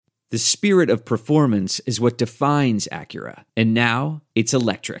The spirit of performance is what defines Acura. And now, it's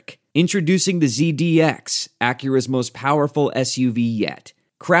electric. Introducing the ZDX, Acura's most powerful SUV yet.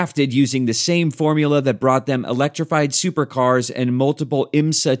 Crafted using the same formula that brought them electrified supercars and multiple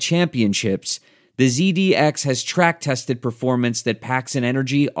IMSA championships, the ZDX has track-tested performance that packs an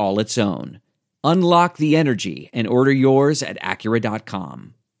energy all its own. Unlock the energy and order yours at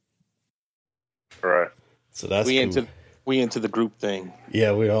Acura.com. Right. So that's we into the group thing.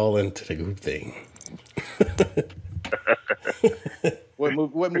 Yeah, we're all into the group thing. What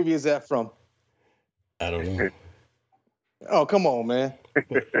movie is that from? I don't know. Oh, come on, man.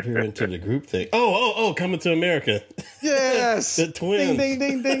 We're into the group thing. Oh, Coming to America. Yes. The twins. Ding,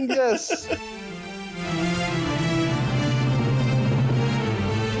 ding, ding, ding, yes.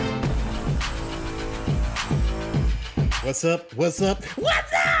 What's up? What's up?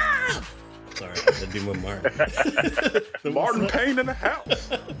 What's up? Sorry, I had to do my mark. Martin Payne in the house.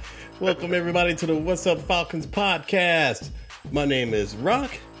 Welcome, everybody, to the What's Up Falcons podcast. My name is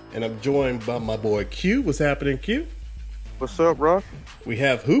Rock, and I'm joined by my boy Q. What's happening, Q? What's up, Rock? We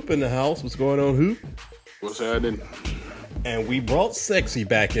have Hoop in the house. What's going on, Hoop? What's happening? And we brought Sexy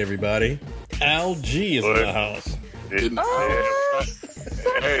back, everybody. Al G is in the house.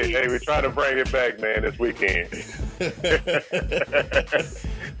 Hey, we try to bring it back, man, this weekend.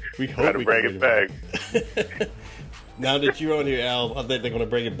 We hope we bring it back. Now that you're on here, Al, I think they're going to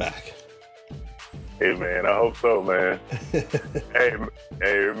bring it back. Hey, man, I hope so, man. hey,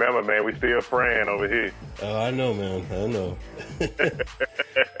 remember, man, we still praying over here. Oh, I know, man. I know.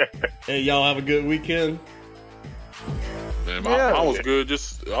 Hey, y'all have a good weekend? Man, I was good. I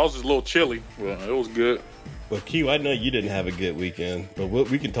was just a little chilly. Well, it was good. Well, Q, I know you didn't have a good weekend, but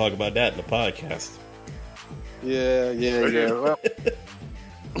we can talk about that in the podcast. Yeah. Well,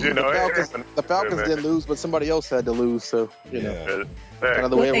 You know, the Falcons didn't lose, but somebody else had to lose, so, you know.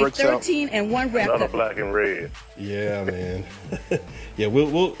 Another way with it works a out. 13 and 1 another record. black and red. Yeah, man. Yeah,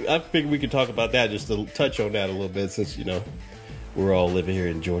 we'll. I figured we could talk about that, just to touch on that a little bit, since, you know, we're all living here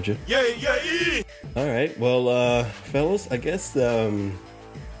in Georgia. Yeah. All right, well, fellas, I guess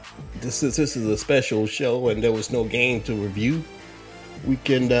this is a special show, and there was no game to review. We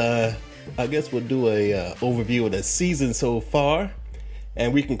can, I guess, we'll do a overview of the season so far,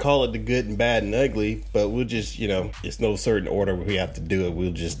 and we can call it the good and bad and ugly. But we'll just, you know, it's no certain order we have to do it.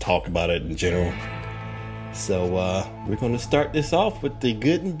 We'll just talk about it in general. So we're going to start this off with the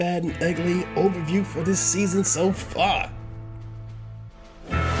good and bad and ugly overview for this season so far.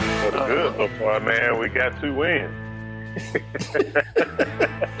 What's good so far, man? We got 2 wins.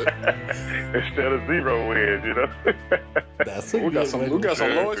 Instead of 0 wins, you know. That's a We got good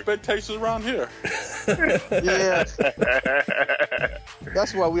some low expectations around here. Yeah.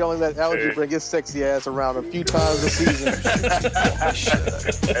 That's why we only let Algie bring his sexy ass around a few times this season.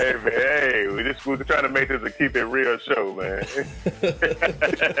 Hey, man, we're trying to make this a keep it real show, man.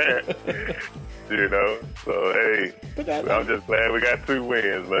 You know, so hey, I'm just glad we got 2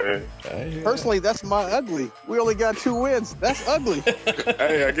 wins, man. Personally, that's my ugly. We only got 2 wins. That's ugly.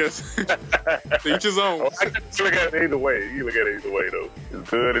 Hey, I guess each his own. I can look at it either way. You look at it either way, though. It's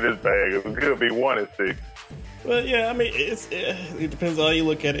good and it's bad. It could be 1 and 6. Well, yeah, I mean, it depends on how you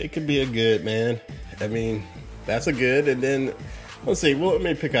look at it. It could be a good, man. I mean, that's a good, and then let's see. Well, let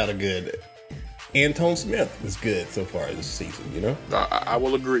me pick out a good. Anton Smith is good so far this season. You know, I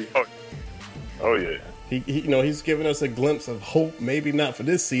will agree. Oh yeah. he you know, he's giving us a glimpse of hope. Maybe not for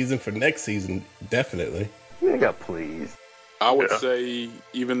this season, for next season, definitely. Nigga, please. I would say,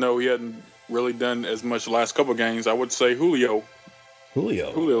 even though he hadn't really done as much the last couple of games, I would say Julio's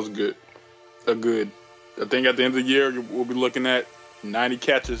good. I think at the end of the year, we'll be looking at 90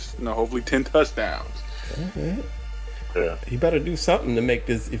 catches, hopefully 10 touchdowns. All right. Yeah. He better do something to make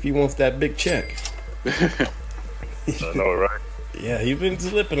this if he wants that big check. I know, right? Yeah, he's been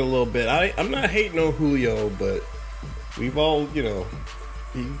slipping a little bit. I'm not hating on Julio, but we've all,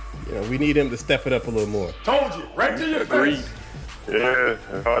 we need him to step it up a little more. Told you, right to your face. Yeah,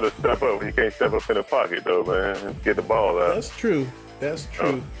 it's hard to step up when you can't step up in the pocket, though, man. Get the ball out. That's true.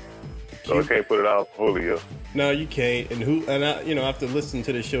 So I can't put it out for Julio. No, you can't. And I, after listening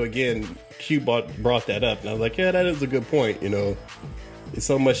to the show again, Q brought that up, and I was like, yeah, that is a good point. It's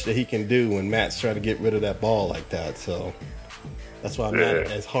so much that he can do when Matt's trying to get rid of that ball like that. So that's why I'm not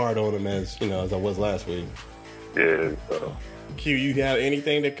as hard on him as I was last week. Yeah. So. Q, you have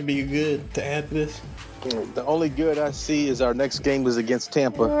anything that could be good to add to this? The only good I see is our next game is against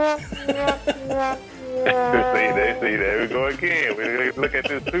Tampa. See that. We go again. We look at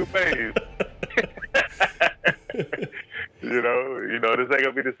this 2-phase. This ain't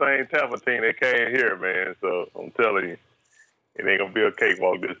gonna be the same Tampa team that came here, man. So I'm telling you, It ain't gonna be a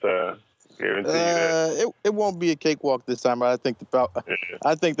cakewalk this time. Guarantee you that. It won't be a cakewalk this time, but I think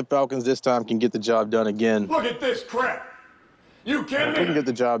the Falcons this time can get the job done again. Look at this crap. You kidding me? We can get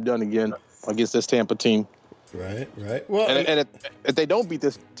the job done again against this Tampa team. Right. Well, and if they don't beat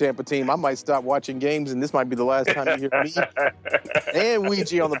this Tampa team, I might stop watching games, and this might be the last time you hear me and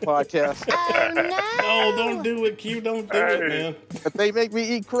Ouija on the podcast. Oh, no, don't do it, Q. Don't do it, man. If they make me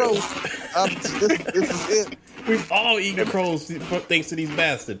eat crows, this is it. We've all eaten crows thanks to these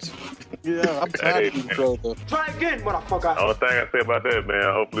bastards. Yeah, I'm tired of eating crows, though. Try again, motherfucker. The only thing I say about that, man,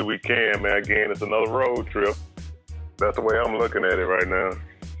 hopefully we can, man. Again, it's another road trip. That's the way I'm looking at it right now.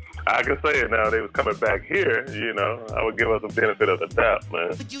 I can say it now. They was coming back here, I would give us a benefit of the doubt, man.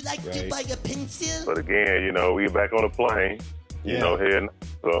 Would you like to buy a pencil? But again, we back on the plane, heading.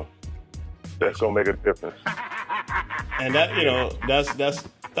 So that's gonna make a difference. And that,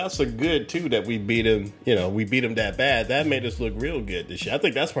 that's a good too that we beat him. We beat him that bad. That made us look real good this year. I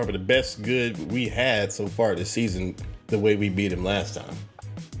think that's probably the best good we had so far this season. The way we beat him last time.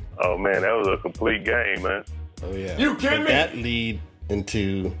 Oh man, that was a complete game, man. Oh yeah. You kidding me? That lead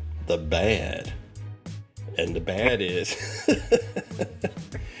into the bad. And the bad is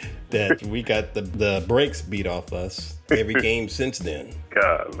that we got the brakes beat off us every game since then.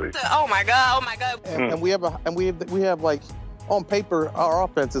 Golly. Oh my god. And we have like on paper, our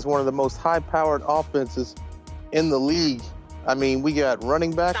offense is one of the most high-powered offenses in the league. I mean, we got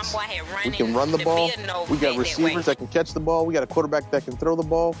running backs. We can run the ball. We got receivers that can catch the ball. We got a quarterback that can throw the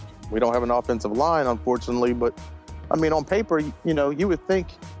ball. We don't have an offensive line, unfortunately, but I mean, on paper, you would think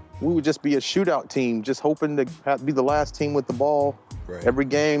we would just be a shootout team, just hoping to be the last team with the ball every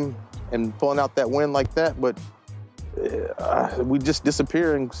game and pulling out that win like that. But we just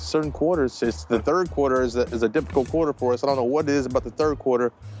disappear in certain quarters. It's the third quarter is a difficult quarter for us. I don't know what it is about the third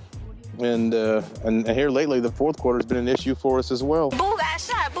quarter. And here lately, the fourth quarter has been an issue for us as well. Boo got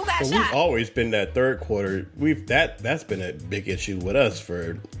shot. We've always been that third quarter. That's been a big issue with us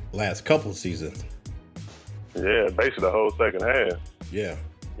for last couple seasons. Yeah, basically the whole second half. Yeah.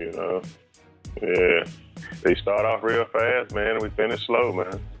 Yeah. They start off real fast, man, and we finish slow,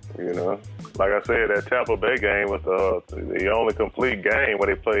 man. Like I said, that Tampa Bay game was the only complete game where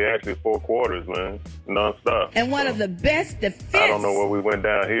they played actually 4 quarters, man, nonstop. And one of the best defense. I don't know where we went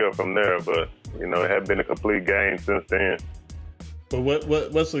downhill from there, but it had been a complete game since then. But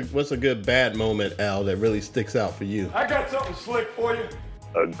what's a good bad moment, Al, that really sticks out for you? I got something slick for you.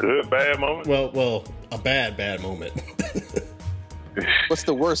 A good bad moment? Well, a bad moment. What's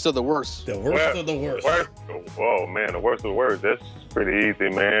the worst of the worst? The worst of the worst. Oh man, the worst of the worst. That's pretty easy,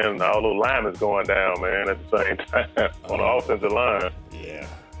 man. All those linemen going down, man, at the same time on the offensive line. Yeah.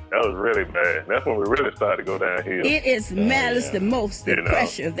 That was really bad. That's when we really started to go downhill. It is matters the most, the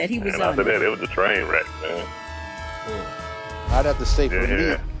pressure that he was under. under. After that, it was a train wreck, man. I'd have to say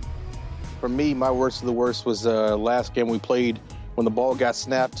for me, my worst of the worst was last game we played when the ball got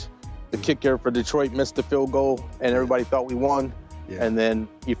snapped. The kicker for Detroit missed the field goal, and everybody thought we won. Yeah. And then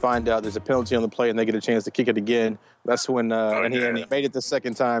you find out there's a penalty on the play, and they get a chance to kick it again. That's when, and he made it the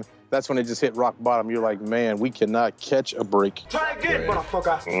second time. That's when it just hit rock bottom. You're like, man, we cannot catch a break. Try again,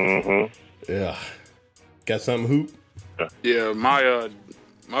 motherfucker. Mm-hmm. Yeah. Got something, Hoop? Yeah,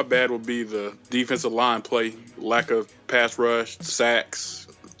 my bad would be the defensive line play, lack of pass rush, sacks,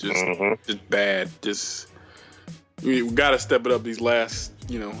 just bad. We got to step it up these last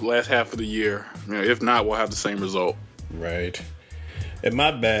half of the year. If not, we'll have the same result. Right. And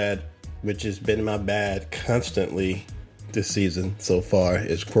my bad, which has been my bad constantly this season so far,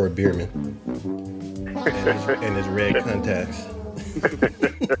 is Corey Bierman and his red contacts.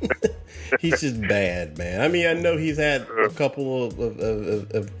 He's just bad, man. I mean, I know he's had a couple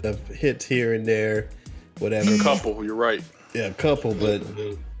of hits here and there, whatever. A couple, you're right. Yeah, a couple, but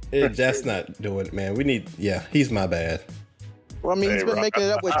that's not doing it, man. He's my bad. Well, I mean, he's been making it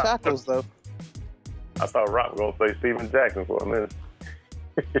up with tackles, though. I thought Rock was going to say Steven Jackson for a minute.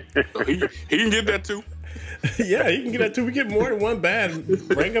 he can get that, too. Yeah, he can get that, too. We get more than one bad.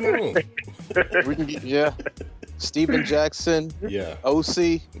 Bring him on. We can get, Steven Jackson,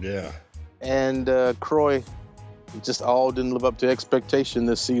 OC, and Croy just all didn't live up to expectation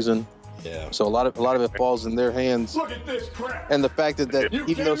this season. Yeah. So a lot of it falls in their hands. Look at this crap. And the fact that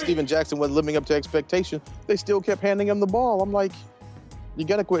even though Steven Jackson wasn't living up to expectation, they still kept handing him the ball. I'm like, you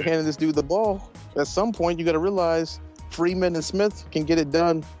got to quit handing this dude the ball. At some point, you got to realize Freeman and Smith can get it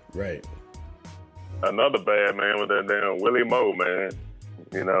done. Right. Another bad man was that damn Willie Moe, man.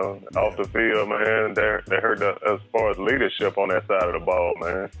 Off the field, man. They hurt us as far as leadership on that side of the ball,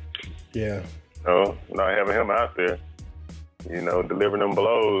 man. Yeah. Not having him out there, delivering them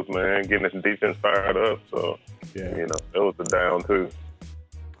blows, man, getting this defense fired up. So Yeah. You know, it was the down too.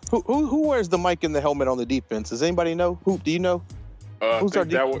 Who wears the mic and the helmet on the defense? Does anybody know? Do you know? Who's I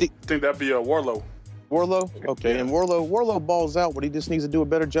think that'd be Warlow. Warlow? Okay, and Warlow balls out, but he just needs to do a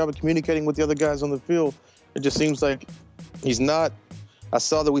better job of communicating with the other guys on the field. It just seems like he's not. I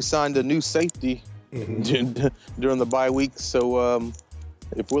saw that we signed a new safety during the bye week, so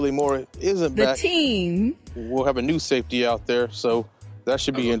if Willie Moore isn't back, the team we'll have a new safety out there, so that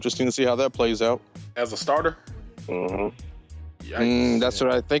should be interesting to see how that plays out. As a starter? That's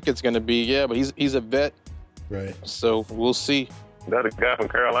what I think it's going to be, yeah, but he's a vet. Right. So we'll see. That a guy from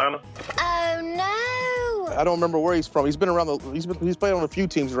Carolina? Oh no! I don't remember where he's from. He's been around he's played on a few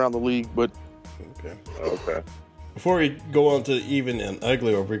teams around the league, but okay. Before we go on to even and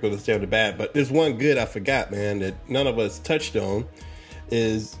ugly, or if we're going to stay on the bad, but there's one good I forgot, man, that none of us touched on,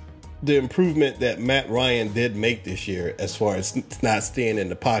 is the improvement that Matt Ryan did make this year as far as not staying in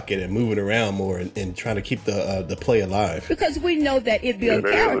the pocket and moving around more and trying to keep the play alive. Because we know that it builds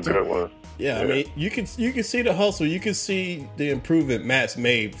character. Good one. Yeah, I mean, you can see the hustle. You can see the improvement Matt's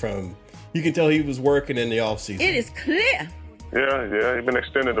made from. You can tell he was working in the offseason. It is clear. Yeah, he's been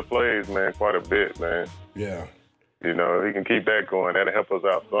extending the plays, man, quite a bit, man. Yeah. You know, he can keep that going. That'll help us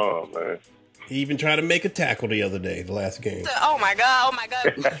out some, man. He even tried to make a tackle the other day, the last game. Oh my god!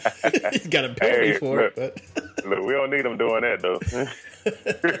 He's got a penalty for it, but look, we don't need him doing that though.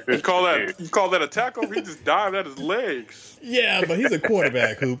 You call that a tackle? He just dived at his legs. Yeah, but he's a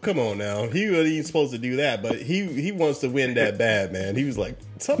quarterback, Hoop. Come on now. He really ain't supposed to do that, but he wants to win that bad, man. He was like,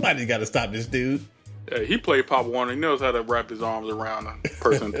 somebody's got to stop this dude. Yeah, he played Pop Warner. He knows how to wrap his arms around a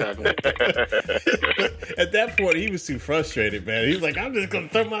person tackling. At that point, he was too frustrated, man. He was like, I'm just going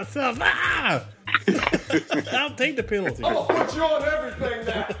to throw myself. Ah! I'll take the penalty. I'll put you on everything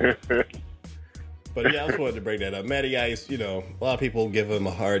now. But yeah, I just wanted to bring that up. Matty Ice, you know, a lot of people give him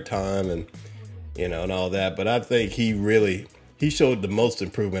a hard time and, you know, and all that. But I think he showed the most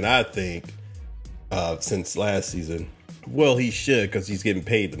improvement, I think, since last season. Well, he should because he's getting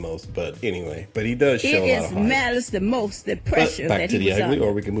paid the most. But anyway, he does show a lot of It hype. matters the most, the pressure Back that to he the was ugly, under.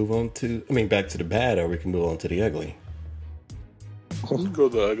 or we can move on to, back to the bad, or we can move on to the ugly. Go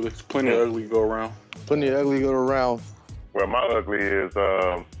the ugly. There's plenty of ugly to go around. plenty of ugly go around. Well, my ugly is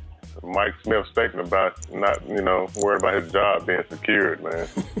Mike Smith's statement about not, worried about his job being secured, man.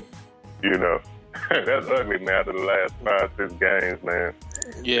 That's ugly, man, after the last 5-6 games, man.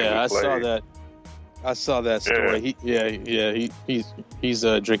 Yeah, I saw that story. Yeah. He's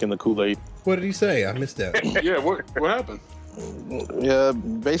drinking the Kool-Aid. What did he say? I missed that. Yeah, what happened? Yeah,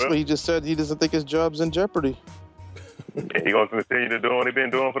 basically he just said he doesn't think his job's in jeopardy. He's going to continue to do what he's been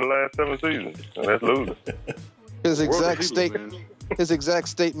doing for the last 7 seasons, and that's losing. His exact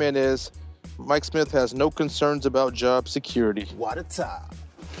statement is, Mike Smith has no concerns about job security. What a time.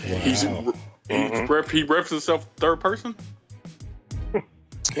 Wow. He reps himself third person?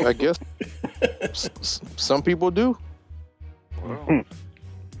 I guess some people do. Wow.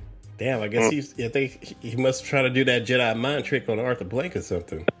 Damn, I guess he must try to do that Jedi mind trick on Arthur Blank or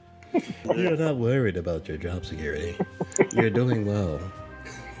something. You're not worried about your job security. You're doing well.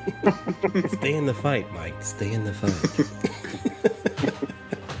 Stay in the fight, Mike. Stay in the fight.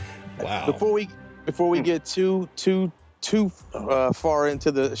 Wow. Before we get too far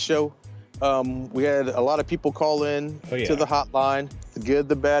into the show, we had a lot of people call in to the hotline, the good,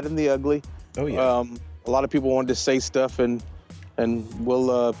 the bad, and the ugly. Oh yeah. A lot of people wanted to say stuff, and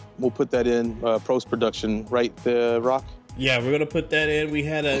we'll put that in post production, right, Rock? Yeah, we're gonna put that in. We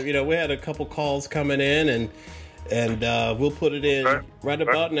had a couple calls coming in, and we'll put it in right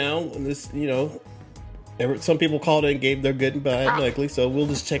about now. And this, some people called in, gave their good and bad and ugly, so we'll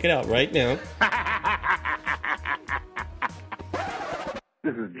just check it out right now.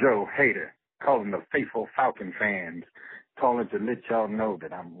 This is Joe Hader, calling the faithful Falcon fans, calling to let y'all know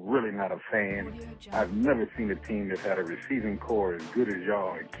that I'm really not a fan. I've never seen a team that's had a receiving core as good as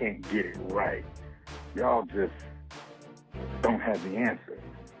y'all and can't get it right. Y'all just don't have the answer.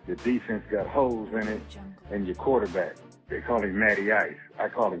 Your defense got holes in it, and your quarterback, they call him Matty Ice. I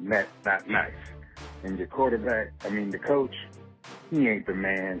call him Matt Not Nice. And your quarterback, the coach, he ain't the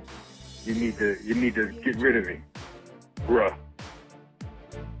man. You need to get rid of him. Bruh.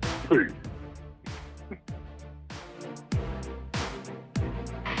 Please.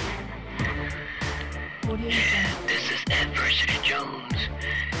 This is Adversity Jones,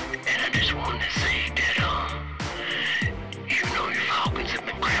 and I just wanted to say that, your Falcons have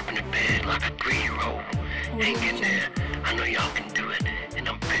been crapping the bed like a 3-year-old. Hang in there. I know y'all can do it, and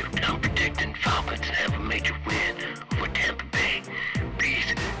I'm predicting Falcons to have a major win over Tampa Bay. Peace,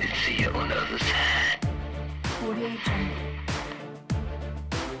 and see you on the other side.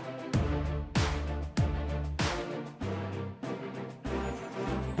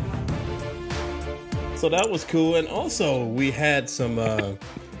 So that was cool. And also, we had some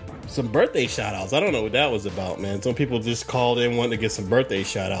birthday shout-outs. I don't know what that was about, man. Some people just called in wanting to get some birthday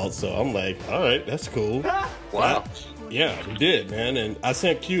shout-outs. So I'm like, all right, that's cool. Wow. Yeah, we did, man. And I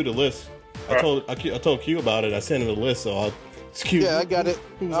sent Q the list. I told Q about it. I sent him the list, so Yeah, I got it.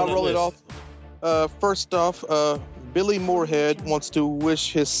 I'll roll it off. First off, Billy Moorhead wants to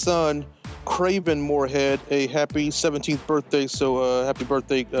wish his son, Craven Moorhead, a happy 17th birthday. So happy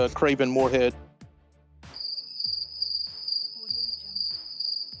birthday, Craven Moorhead.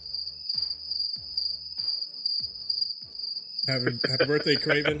 Happy birthday,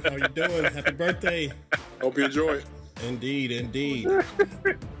 Craven. How you doing? Happy birthday. Hope you enjoy it. Indeed. All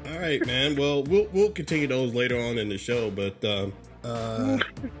right, man. Well, we'll continue those later on in the show, but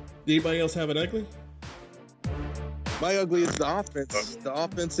anybody else have an ugly? My ugly is the offense. The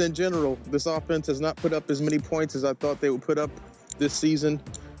offense in general. This offense has not put up as many points as I thought they would put up this season.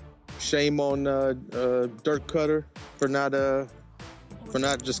 Shame on Dirk Cutter for not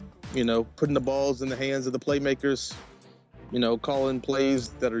just putting the balls in the hands of the playmakers. Calling plays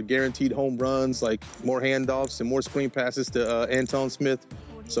that are guaranteed home runs, like more handoffs and more screen passes to Anton Smith.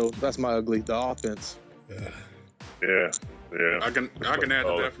 So that's my ugly, the offense. Yeah. I can add to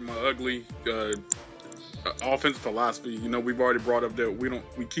that from my ugly offense philosophy. We've already brought up that we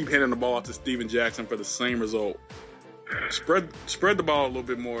keep handing the ball out to Steven Jackson for the same result. Spread the ball a little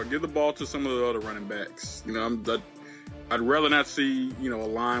bit more. Give the ball to some of the other running backs. I'd rather not see, a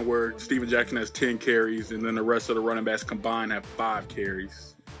line where Steven Jackson has 10 carries and then the rest of the running backs combined have 5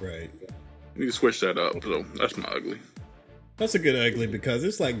 carries. Right. You need to switch that up. So that's my ugly. That's a good ugly because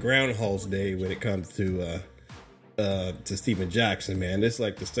it's like Groundhog's Day when it comes to Steven Jackson, man. It's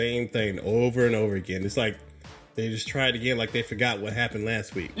like the same thing over and over again. It's like they just tried again, like they forgot what happened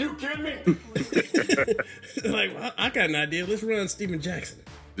last week. You kidding me? Like, I got an idea. Let's run Steven Jackson.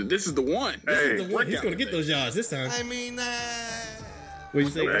 This is the one. This is the one. He's going to get those yards this time. I mean, what you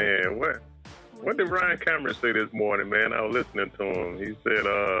say? Man, what did Ryan Cameron say this morning, man? I was listening to him. He said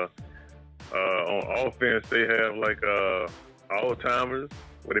on offense they have like all-timers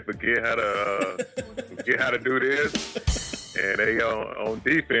where they forget how to do this. And they on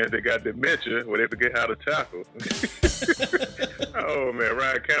defense they got dementia where they forget how to tackle. Oh man,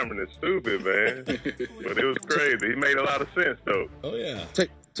 Ryan Cameron is stupid, man. But it was crazy. He made a lot of sense though. Oh yeah.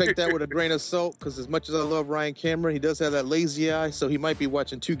 Take that with a grain of salt, because as much as I love Ryan Cameron, he does have that lazy eye, so he might be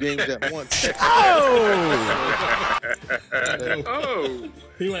watching 2 games at once. Oh!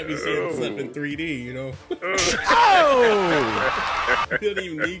 He might be seeing stuff in 3D, He doesn't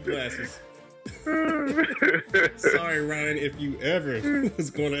even need glasses. Sorry, Ryan, if you ever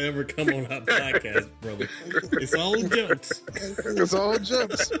was going to ever come on our podcast, brother. It's all jokes. It's all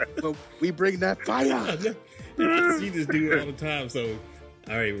jokes. But we bring that fire. You see this dude all the time, so...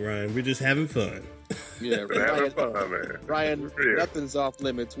 All right, Ryan, we're just having fun. Yeah, Ryan, nothing's off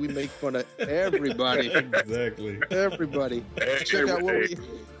limits. We make fun of everybody. Exactly. Everybody. Check out what we...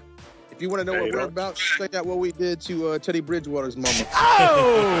 If you want to know what we're about, check out what we did to Teddy Bridgewater's mama.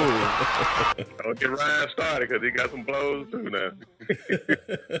 Oh! Don't get Ryan started, because he got some blows too now.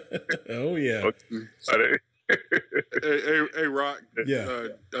 Oh, yeah. Hey, Rock. Yeah.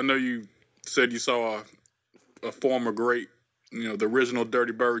 I know you said you saw a former great, the original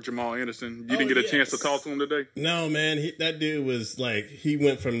Dirty Bird, Jamal Anderson. You didn't get a chance to talk to him today? No, man. That dude was like, he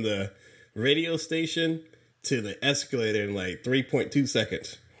went from the radio station to the escalator in like 3.2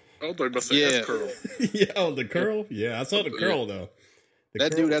 seconds. I was about to say S-curl. Yeah, the curl? Yeah, I saw the curl, though.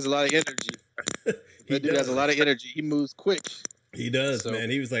 That dude has a lot of energy. Has a lot of energy. He moves quick. He does, man.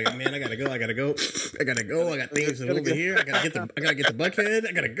 He was like, man, I gotta go. I got things over here. I gotta get the buckhead.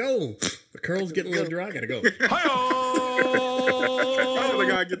 I gotta go. The curl's getting a little dry. I gotta go. How did I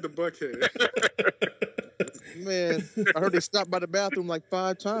gotta get the buckhead? Man, I heard they stopped by the bathroom like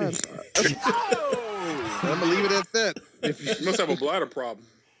 5 times. I'm gonna leave it at that. You must have a bladder problem.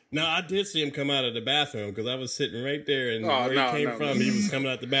 No, I did see him come out of the bathroom because I was sitting right there, and where he came from, he was coming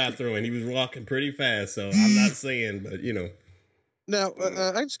out the bathroom, and he was walking pretty fast. So I'm not saying, but Now,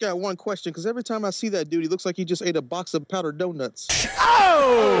 I just got one question, because every time I see that dude, he looks like he just ate a box of powdered donuts.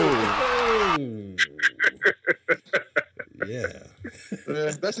 Oh! Yeah.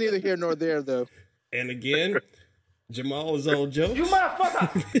 That's neither here nor there, though. And again, Jamal is all jokes. You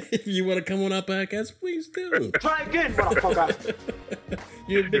motherfucker! If you want to come on our podcast, please do. Try again, motherfucker.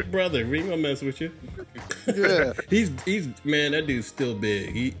 You're a big brother. We ain't gonna mess with you. Yeah. He's man, that dude's still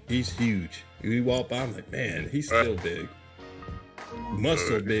big. He's huge. He walk by, I'm like, man, he's still big.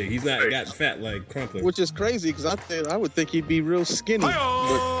 Muscle big. He's not got fat like Crumpler. Which is crazy, because I would think he'd be real skinny. Why's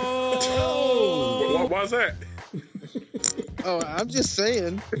that? Oh, I'm just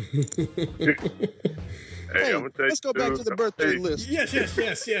saying. Hey, let's go back to the birthday list. Yes.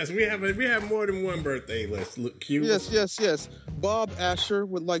 We have more than one birthday list. Look, Q. Yes. Bob Asher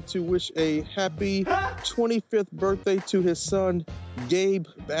would like to wish a happy 25th birthday to his son, Gabe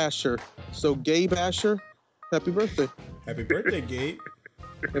Asher. So, Gabe Asher, happy birthday. Happy birthday, Gabe.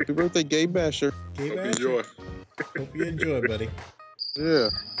 Happy birthday, Gabe Asher. Gabe Asher. Enjoy. Hope you enjoy, buddy. Yeah.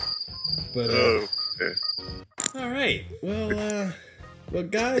 But all right. Well,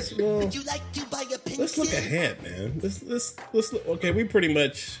 guys. Well, let's look ahead, man. Let's look. Okay, we pretty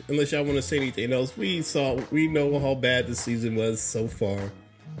much, unless y'all want to say anything else, we know how bad the season was so far.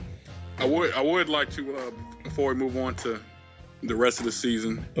 I would like to before we move on to the rest of the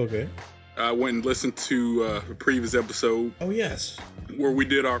season. Okay. I went and listened to the previous episode. Oh yes. Where we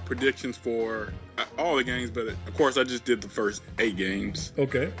did our predictions for all the games, but of course I just did the first 8 games.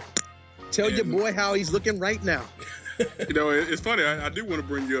 Okay. Tell your boy how he's looking right now. You know, it's funny. I do want to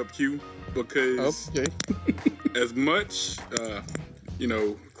bring you up, Q, because as much,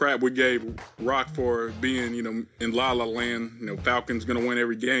 crap we gave Rock for being, in La La Land, Falcons going to win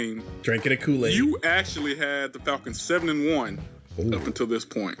every game. Drinking a Kool-Aid. You actually had the Falcons 7-1 up until this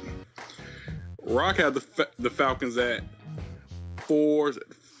point. Rock had the Falcons at 4-3.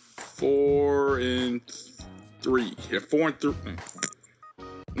 Yeah, 4-3.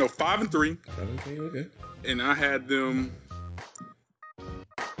 No, 5-3. 5-3, okay. And I had them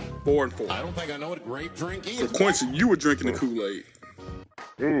 4-4. I don't think I know what grape drink is. So Quincy, you were drinking the Kool-Aid.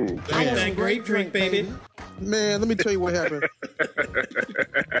 I want that grape drink, baby. Man, let me tell you what happened.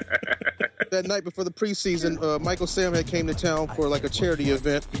 That night before the preseason, Michael Sam had came to town for like a charity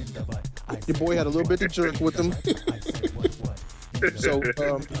event. Your boy had a little bit to drink with him. So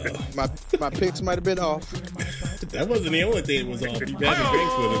my picks might have been off. That wasn't the only thing that was off. You had the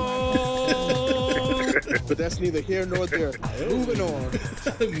drinks with him. But that's neither here nor there. Moving on.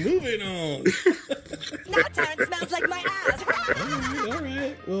 Moving on. Now Terrence smells like my ass. All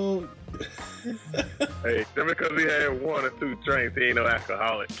right. Well. Hey, just because he had 1 or 2 drinks, he ain't no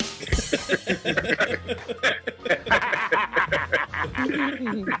alcoholic.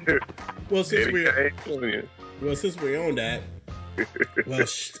 Well, since we're on that,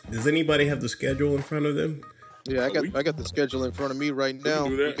 does anybody have the schedule in front of them? Yeah, I got the schedule in front of me right now.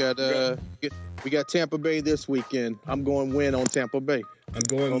 We got Tampa Bay this weekend. I'm going win on Tampa Bay. I'm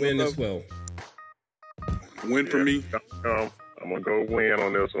going win as well. Win for me. I'm gonna go win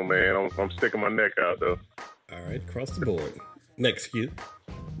on this one, man. I'm sticking my neck out though. All right, across the board. Next, Q.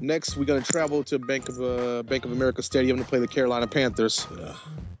 Next, we're gonna travel to Bank of America Stadium to play the Carolina Panthers.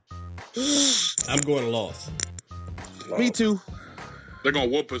 I'm going loss. Me too. They're gonna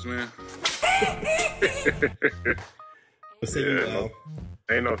whoop us, man.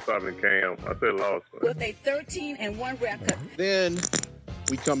 Ain't no stopping Cam. I said loss. With a 13-1 record. Then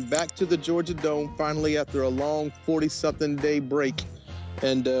we come back to the Georgia Dome finally after a long 40-something day break,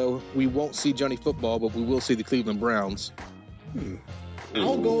 and we won't see Johnny Football, but we will see the Cleveland Browns.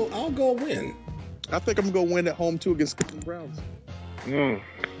 I'll go win. I think I'm gonna go win at home too against the Cleveland Browns.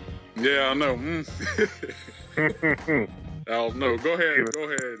 Yeah, I know. Oh no, go ahead.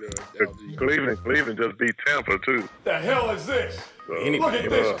 Cleveland just beat Tampa too. The hell is this? So, look at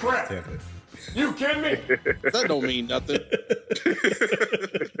this crap. Tampa. You kidding me? That don't mean nothing.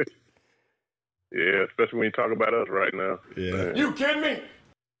 Yeah, especially when you talk about us right now. Yeah. Man. You kidding me?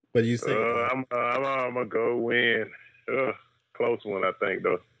 What do you think? I'm gonna go win. Close one, I think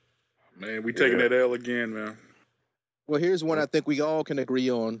though. Man, we taking that L again, man. Well, here's one I think we all can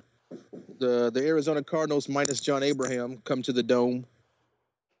agree on. The Arizona Cardinals minus John Abraham come to the Dome,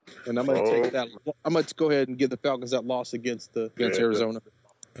 and I'm going to take that. I'm going to go ahead and give the Falcons that loss against Arizona.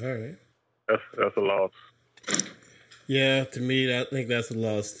 All right, that's a loss. Yeah, to me, I think that's a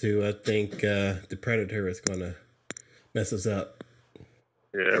loss too. I think the Predator is going to mess us up.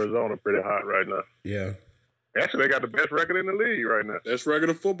 Yeah, Arizona pretty hot right now. Yeah. Actually, they got the best record in the league right now. Best record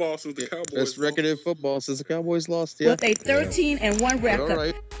in football since the Cowboys. Best record in football since the Cowboys lost. Yeah. With a 13-1 record. All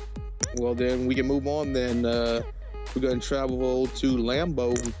right. Well, then we can move on. Then we're going to travel to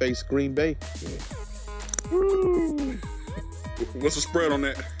Lambeau and face Green Bay. Woo. What's the spread on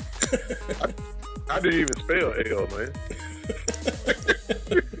that? I didn't even spell L, man.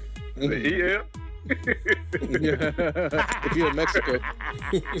 The EL? If you're in Mexico.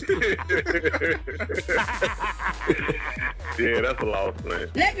 Yeah, that's a loss, man.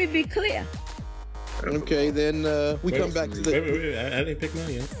 Let me be clear. Okay, then we come back to the... Wait, I didn't pick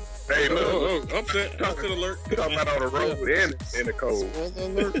mine yet. Hey, look. Upset alert. Talking about on the road and in the cold.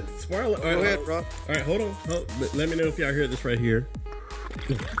 Spoiler alert. Go ahead, Rob. All right, hold on. Let me know if y'all hear this right here.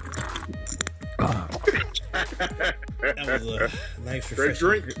 That was a nice,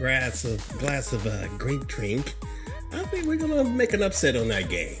 refreshing glass of grape drink. I think we're gonna make an upset on that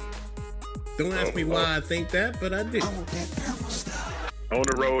game. Don't ask me why I think that, but I did. On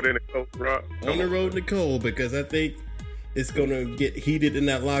the road in the cold, Rock. On the road in the cold, because I think it's gonna get heated in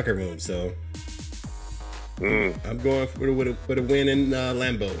that locker room. So I'm going with a win in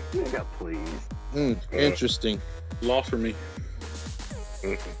Lambeau. Yeah, please. Interesting. Loss for me.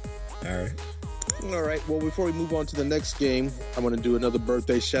 All right. Well, before we move on to the next game, I'm going to do another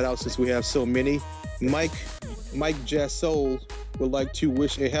birthday shout out since we have so many. Mike Jassol would like to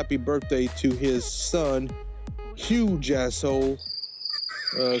wish a happy birthday to his son, Hugh Jassol.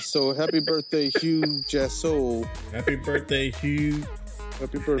 So happy birthday, Hugh Jassol. Happy birthday, Hugh.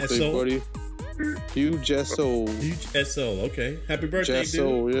 Happy birthday, Jassol? buddy. Hugh Jassol. Hugh Jassol. Okay. Happy birthday,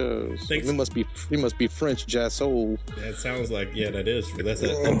 Jassol, dude. yes. Thanks. He must be French, Jassol. That sounds like, that is. That's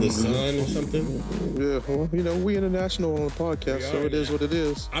of the sun or something. Yeah, well, we international on the podcast, so it is what it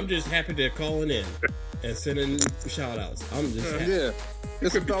is. I'm just happy they're calling in and sending shout outs. I'm just happy. Yeah.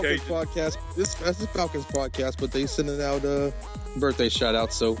 It's a Falcons podcast. That's a Falcons podcast, but they sending out birthday shout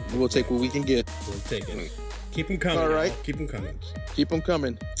outs, so we'll take what we can get. We'll take it. Keep them coming. All right. Keep them coming. Keep them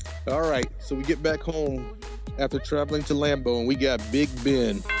coming. All right. So we get back home after traveling to Lambeau, and we got Big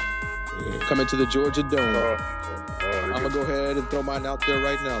Ben coming to the Georgia Dome. I'm going to go ahead and throw mine out there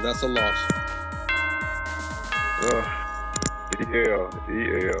right now. That's a loss.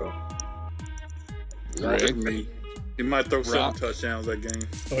 Right. Me. He might throw 7 touchdowns that game.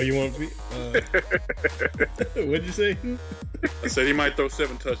 Oh, you want to be? What'd you say? I said he might throw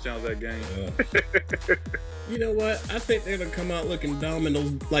 7 touchdowns that game. You know what? I think they're gonna come out looking dumb and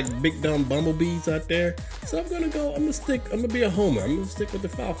those like big dumb bumblebees out there. So I'm gonna be a homer. I'm gonna stick with the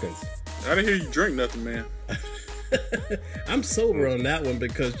Falcons. I didn't hear you drink nothing, man. I'm sober on that one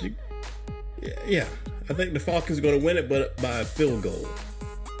because I think the Falcons are gonna win it, but by a field goal.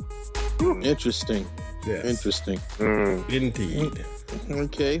 Interesting. Yes. Interesting. Indeed.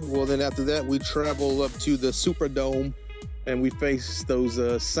 Okay. Well, then after that, we travel up to the Superdome, and we face those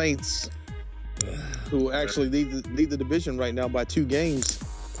Saints, who actually lead the division right now by 2 games.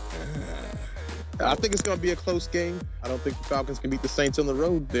 I think it's going to be a close game. I don't think the Falcons can beat the Saints on the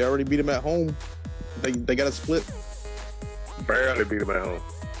road. They already beat them at home. They got a split. Barely beat them at home.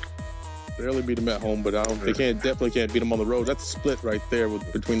 Barely beat them at home, but they definitely can't beat them on the road. That's a split right there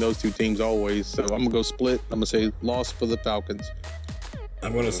between those 2 teams always. So I'm going to go split. I'm going to say loss for the Falcons.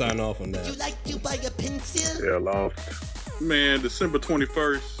 I'm going to sign off on that. You like to buy a pencil? Yeah, lost. Man, December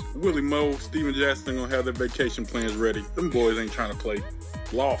 21st, Willie Moe, Steven Jackson gonna have their vacation plans ready. Them boys ain't trying to play.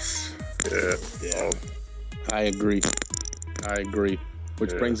 Loss. Yeah. I agree. Which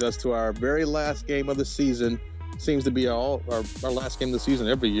brings us to our very last game of the season. Seems to be our last game of the season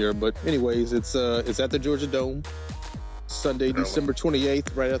every year. But anyways, it's at the Georgia Dome. Sunday, December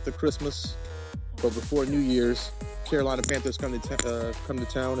 28th, right after Christmas, but before New Year's. Carolina Panthers come to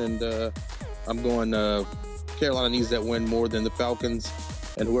town, and I'm going Carolina needs that win more than the Falcons,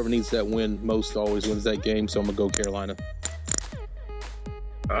 and whoever needs that win most always wins that game, so I'm going to go Carolina.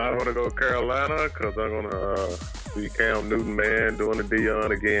 I want to go Carolina because I'm going to see Cam Newton, man, doing the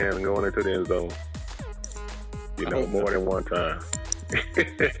Deion again and going into the end zone. More than one time.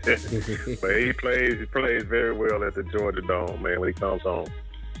 But he plays very well at the Georgia Dome, man, when he comes home.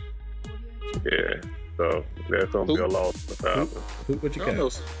 Yeah, so that's going to be a loss for the Falcons. What you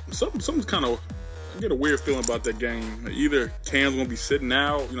got? Something's kind of... I get a weird feeling about that game. Either Cam's going to be sitting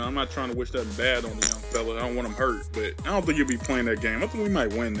out. I'm not trying to wish that bad on the young fella. I don't want him hurt, but I don't think he'll be playing that game. I think we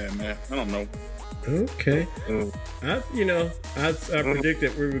might win that, man. I don't know. Okay. I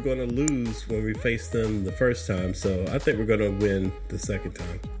predicted we were going to lose when we faced them the first time, so I think we're going to win the second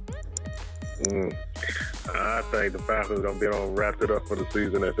time. I think the Falcons are going to be wrapped it up for the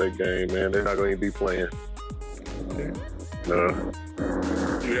season at that game, man. They're not going to be playing. No.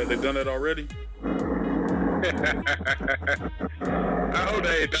 Have they done that already? I hope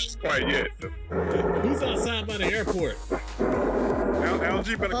they ain't done quite yet. Who's outside by the airport?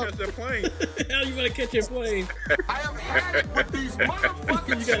 LG better catch that plane. Hell, you better catch your plane. I am had it with these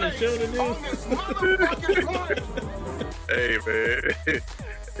motherfucking You got a show to do? on this motherfucking plane. Hey, man.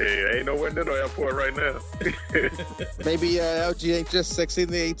 Hey, ain't no window no airport right now. Maybe LG ain't just sexy in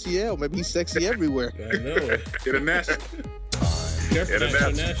the ATL. Maybe he's sexy everywhere. I know. International.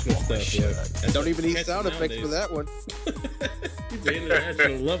 International stuff, yeah. And don't even need sound effects for that one. He's an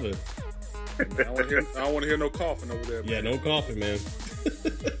international lover. I don't want to hear no coughing over there. Yeah, no coughing, man.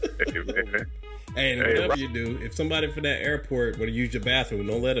 Hey, and whatever you do, if somebody from that airport want to use your bathroom,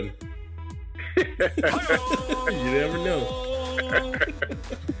 don't let them. You never know.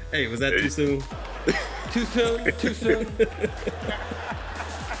 Hey, was that too soon? Too soon. Too soon.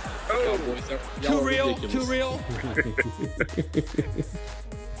 Too real. Too real.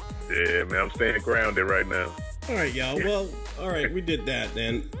 Yeah, man, I'm staying grounded right now. All right, y'all. Well, all right, we did that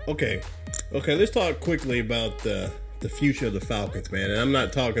then. Okay, let's talk quickly about the future of the Falcons, man. And I'm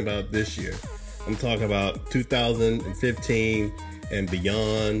not talking about this year. I'm talking about 2015 and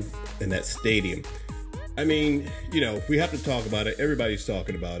beyond in that stadium. I mean, you know, we have to talk about it. Everybody's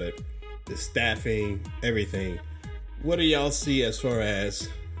talking about it. The staffing, everything. What do y'all see as far as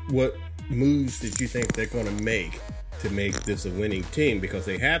what moves did you think they're going to make this a winning team? Because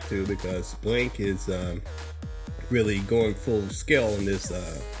they have to, because Blank is really going full scale in this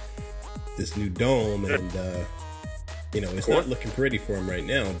new dome, and you know, it's not looking pretty for him right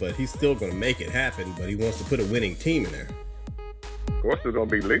now, but he's still going to make it happen, but he wants to put a winning team in there. Of course, it's going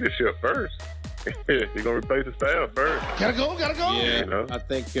to be leadership first. You're going to replace the staff first. Gotta go. Yeah, you know? I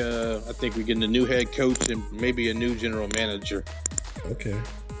think we're getting a new head coach and maybe a new general manager. Okay.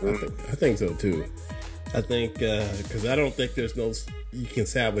 I think so too. I think because I don't think you can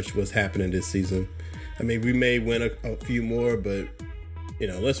salvage what's happening this season. I mean, we may win a few more, but you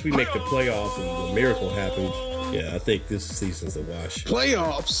know, unless we make the playoffs and a miracle happens, yeah, I think this season's a wash.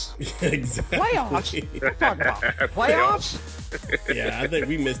 Playoffs? Exactly. Playoffs? What are you talking about? Playoffs? Yeah, I think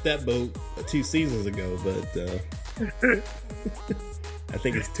we missed that boat 2 seasons ago, but I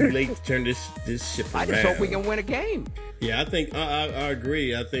think it's too late to turn this ship around. I just hope we can win a game. Yeah, I think I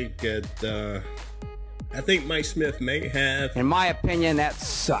agree. I think that I think Mike Smith may have, in my opinion, that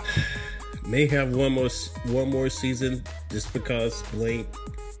sucks. May have one more season just because Blank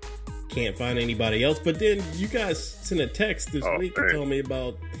can't find anybody else. But then you guys sent a text this week and told me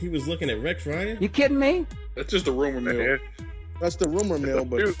about he was looking at Rex Ryan. You kidding me? That's just a rumor mill. That's the rumor mill,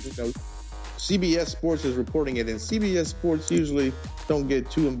 but you know, CBS Sports is reporting it, and CBS Sports usually don't get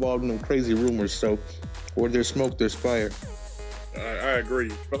too involved in them crazy rumors. So, where there's smoke, there's fire. I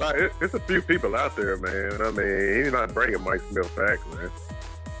agree, but it's a few people out there, man. I mean, he's not bringing Mike Smith back, man.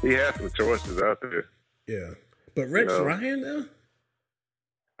 He has some choices out there. Yeah, but Rex Ryan though.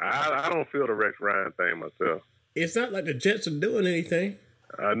 I don't feel the Rex Ryan thing myself. It's not like the Jets are doing anything.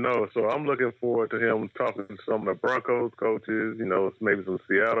 I know, so I'm looking forward to him talking to some of the Broncos coaches, you know, maybe some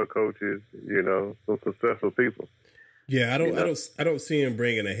Seattle coaches, you know, some successful people. Yeah, I don't see him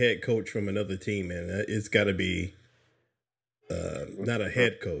bringing a head coach from another team, man. It's got to be not a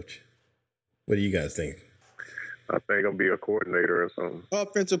head coach. What do you guys think? I think I'll be a coordinator or something.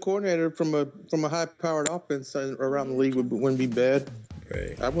 Offensive coordinator from a high-powered offense around the league wouldn't be bad.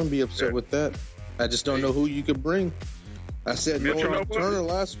 Right. I wouldn't be upset with that. I just don't know who you could bring. I said Noah Turner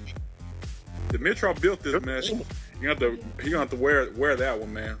last week. The Metro built this mess. You're gonna have to wear that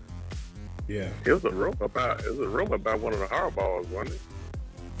one, man. Yeah. It was a rumor about one of the Hardballs, wasn't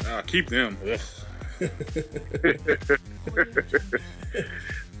it? Keep them.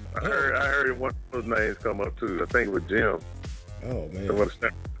 I heard one of those names come up too. I think it was Jim. Oh man. So what?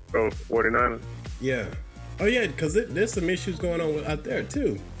 49ers. Yeah. Oh yeah, because there's some issues going on out there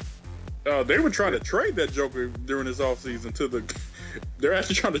too. They were trying to trade that Joker during this offseason they're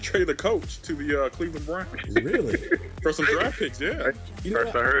actually trying to trade the coach to the Cleveland Browns. Really? For some draft picks, yeah.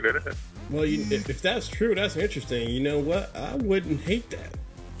 First I heard it. Well, if that's true, that's interesting. You know what? I wouldn't hate that.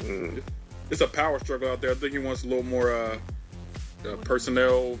 It's a power struggle out there. I think he wants a little more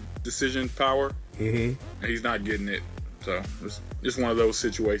personnel decision power. Mm-hmm. And he's not getting it. So it's one of those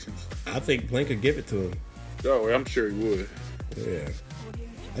situations. I think Blank could give it to him. Oh, I'm sure he would. Yeah.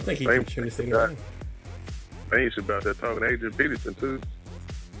 I think he can turn this thing around. I think you should be out there talking to Adrian Peterson, too.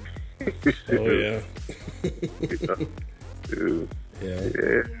 Oh, yeah.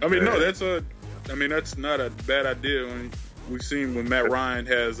 Yeah. I mean, no, that's not a bad idea. We've seen when Matt Ryan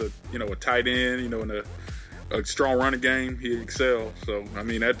has a tight end, and a strong running game, he excels. So, I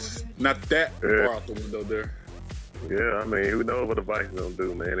mean, that's not that far out the window there. Yeah, I mean, who knows what the Vikings gonna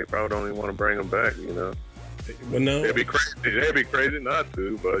do, man? They probably don't even want to bring him back, Well, no. It'd be crazy not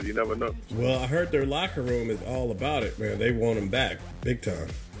to, but you never know. Well, I heard their locker room is all about it, man. They want him back, big time.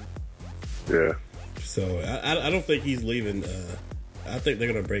 Yeah. So I don't think he's leaving. I think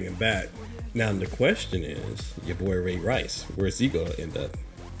they're gonna bring him back. Now the question is, your boy Ray Rice, where's he gonna end up?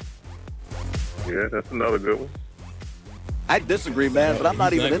 Yeah, that's another good one. I disagree, man, but I'm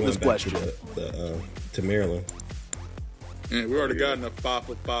not even in this question. To Maryland. Yeah, we already got enough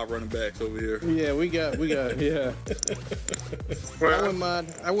 5'5" running backs over here. Yeah, we got. Yeah.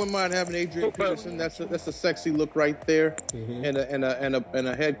 I wouldn't mind having Adrian Peterson. That's a sexy look right there, and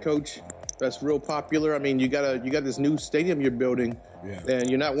a head coach that's real popular. I mean, you got this new stadium you're building, and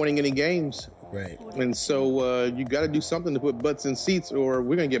you're not winning any games. Right. And so you got to do something to put butts in seats, or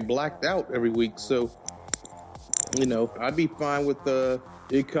we're gonna get blacked out every week. So You know, I'd be fine with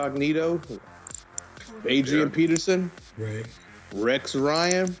Incognito, Adrian Peterson, right? Rex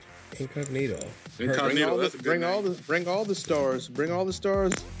Ryan, Incognito. Bring all the stars. Bring all the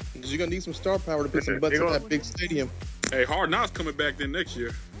stars because you're gonna need some star power to put some butts in that big stadium. Hey, Hard Knocks coming back then next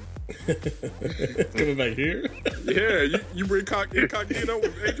year. Coming back here? Yeah, you bring Incognito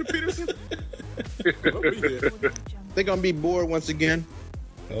with Adrian Peterson. They're gonna be bored once again.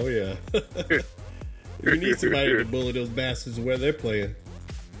 Oh yeah. We need somebody to bully those bastards where they're playing.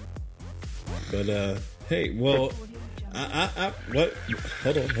 But hey, well, I what?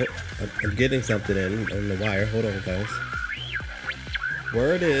 Hold on, I'm getting something in on the wire. Hold on, guys.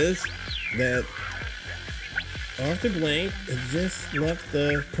 Word is that Arthur Blank has just left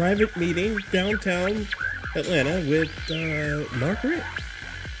the private meeting downtown Atlanta with Margaret.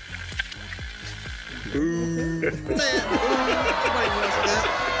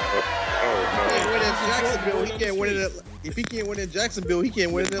 He can't win it. If he can't win in Jacksonville, he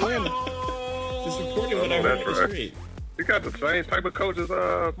can't win in Atlanta. Just reporting what I read on the street. He got the same type of coach as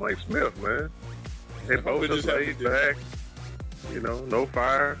Mike Smith, man. They both just laid back, no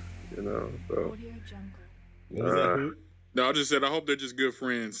fire, so. No, I just said I hope they're just good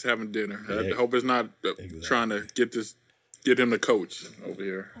friends having dinner. I hope it's not trying to get him to coach over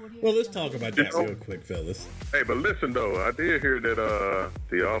here. Well, let's talk about that real quick, fellas. Hey, but listen though, I did hear that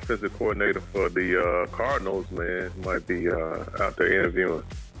the offensive coordinator for the Cardinals, man, might be out there interviewing.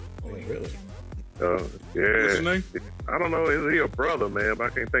 Oh, really? Yeah. What's his name? I don't know. Is he a brother, man?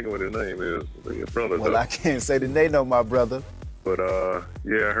 But I can't think of what his name is. Is he a brother? Well, I can't say that they know my brother. But,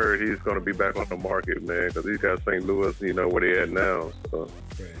 yeah, I heard he's going to be back on the market, man, because he's got St. Louis, where they at now. So,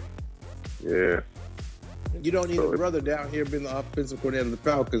 yeah. You don't need a brother down here being the offensive coordinator of the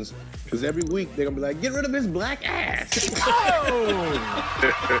Falcons, because every week they're going to be like, get rid of his black ass. Oh!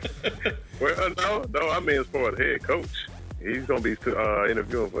 Well, no, I mean as far as head coach. He's going to be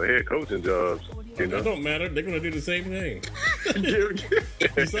interviewing for head coaching jobs. That don't matter. They're going to do the same thing. You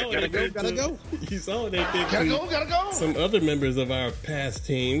saw what they did. Gotta go. You saw what they did. Gotta go. Some other members of our past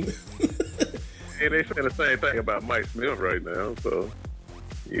team. And they saying the same thing about Mike Smith right now. So,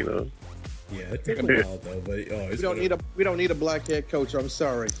 Yeah, it took a while though, but we don't need a black head coach. I'm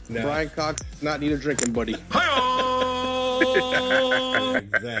sorry, Brian Cox does not need a drinking buddy.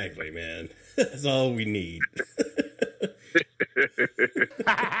 Exactly, man. That's all we need.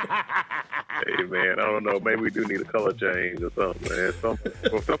 Hey, man, I don't know. Maybe we do need a color change or something, man.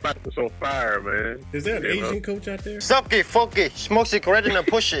 Somebody's on fire, man. Is there an Asian coach out there? Sucky, funky, smoky, correct, and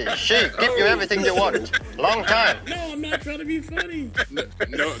pushy. She give you everything you want. Long time. No, I'm not trying to be funny.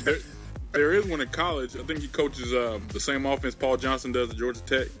 No, there is one in college. I think he coaches the same offense Paul Johnson does at Georgia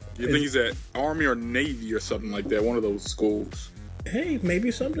Tech. You think he's at Army or Navy or something like that, one of those schools. Hey,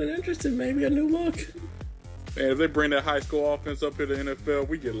 maybe something interesting, maybe a new look. Man, if they bring that high school offense up here to the NFL,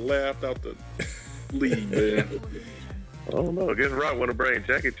 we get laughed out the league, man. I don't know. I guess Rock want to bring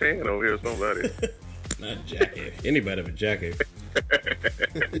Jackie Chan over here or somebody. Not Jackie. Anybody but Jackie.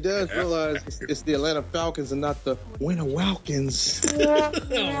 He does realize it's the Atlanta Falcons and not the Winter Falcons. Oh,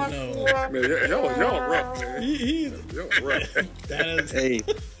 no. Man, y'all rough, man. Y'all rough. That is... Hey,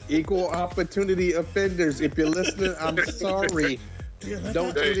 equal opportunity offenders. If you're listening, I'm sorry.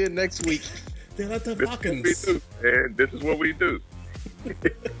 Don't tune in next week. They're like the Falcons. This is what we do, and this is what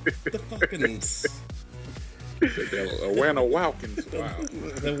we do. The Falcons. Atlanta Falcons. Wow.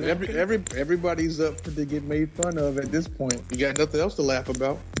 Everybody's up to get made fun of at this point. You got nothing else to laugh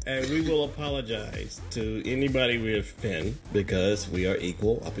about. And we will apologize to anybody we offend because we are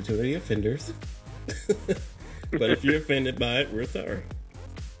equal opportunity offenders. But if you're offended by it, we're sorry.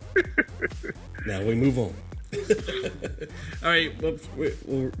 Now we move on. All right, well,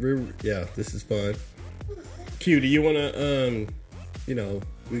 yeah, this is fun. Q, do you want to,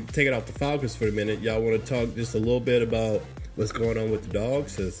 we take it off the Falcons for a minute. Y'all want to talk just a little bit about what's going on with the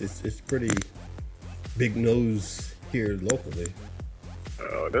Dogs? It's pretty big news here locally.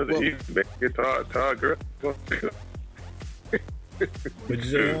 Oh, that's easy. Get Todd Gurley. What'd you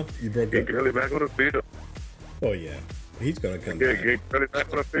say, Al? You broke up. Get Gurley back on the field. Oh, yeah. He's going to come back. Get Gurley back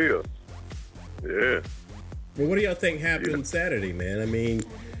on the field. Yeah. Well, what do y'all think happened Saturday, man? I mean...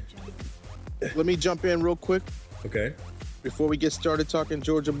 Let me jump in real quick. Okay. Before we get started talking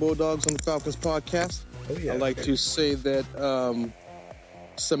Georgia Bulldogs on the Falcons podcast, I'd like to say that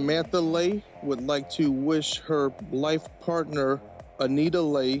Samantha Lay would like to wish her life partner, Anita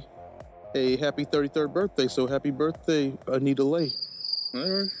Lay, a happy 33rd birthday. So happy birthday, Anita Lay. All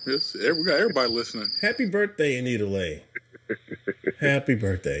right. Yes, we got everybody listening. Happy birthday, Anita Lay. Happy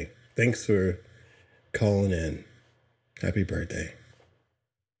birthday. Thanks for calling in. Happy birthday.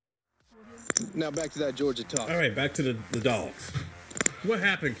 Now back to that Georgia talk. All right, back to the Dogs. What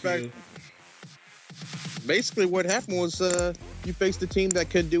happened, Q? Basically, what happened was you faced a team that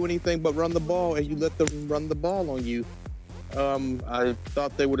couldn't do anything but run the ball, and you let them run the ball on you. I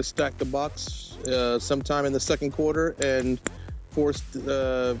thought they would have stacked the box sometime in the second quarter and forced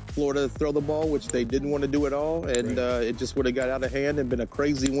Florida to throw the ball, which they didn't want to do at all, and it just would have got out of hand and been a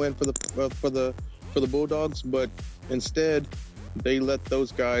crazy win for the Bulldogs. But instead, they let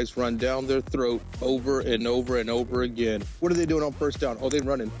those guys run down their throat over and over and over again. What are they doing on first down? Oh, they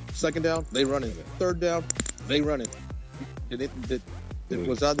running. Second down, they running. Third down, they running.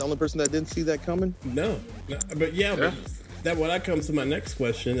 Was I the only person that didn't see that coming? No. But that comes to my next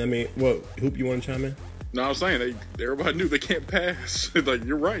question. I mean, Hoop, you want to chime in? No, I was saying everybody knew they can't pass. Like,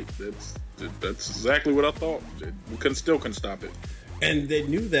 you're right. That's exactly what I thought. We couldn't stop it. And they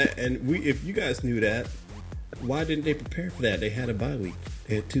knew that. And if you guys knew that, why didn't they prepare for that? They had a bye week.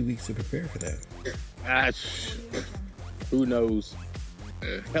 They had 2 weeks to prepare for that. Who knows?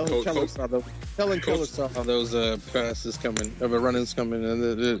 Helen Keller saw those passes coming, runnings coming, and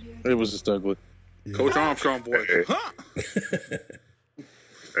it was just ugly. Coach Armstrong voice. Huh?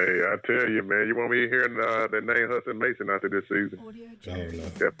 Hey, I tell you, man, you won't be hearing the name Hudson Mason after this season. Oh, no.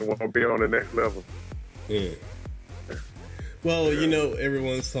 Definitely won't be on the next level. Yeah. Well,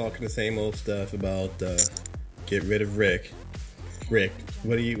 everyone's talking the same old stuff about get rid of Rick. Rick,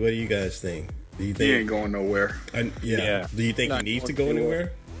 what do you guys think? Do you think he ain't going nowhere? Yeah. Do you think he needs to go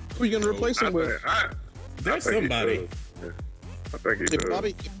anywhere? Who are you going to replace him with? There's somebody. I think he if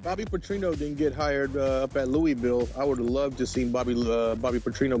Bobby Petrino didn't get hired up at Louisville, I would have loved to see Bobby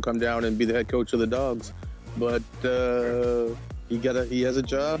Petrino come down and be the head coach of the Dogs. But he has a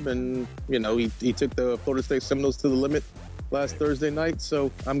job, and he took the Florida State Seminoles to the limit last Thursday night.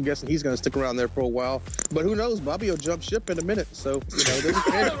 So I'm guessing he's going to stick around there for a while. But who knows? Bobby will jump ship in a minute. So there's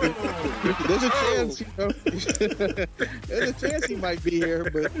a chance. There's a chance he might be here,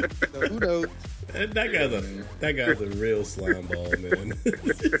 but who knows? That guy's a real slime ball, man.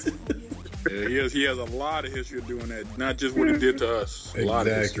 Yeah, he has a lot of history of doing that. Not just what he did to us. A lot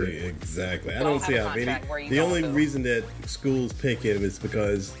of history. Exactly. I don't see how many. The only reason that schools pick him is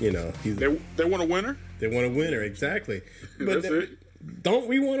because they want a winner. They want a winner, exactly. But that's it. Don't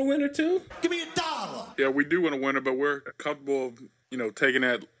we want a winner too? Give me $1. Yeah, we do want a winner, but we're comfortable of taking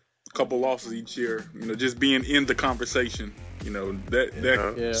that couple losses each year. Just being in the conversation.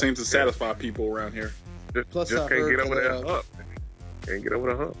 That seems to satisfy people around here. Just can't get over that hump. Can't get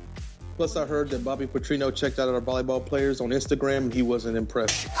over the hump. Plus, I heard that Bobby Petrino checked out our volleyball players on Instagram, and he wasn't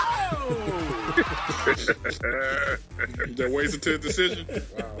impressed. That weighs into a decision.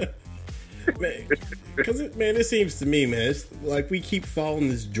 Wow. Man, it seems to me, man, it's like we keep following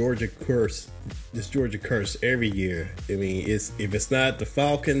this Georgia curse every year. I mean, if it's not the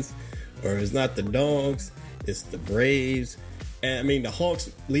Falcons or it's not the Dogs, it's the Braves. And I mean, the Hawks,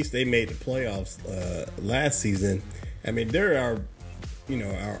 at least they made the playoffs last season. I mean, they're our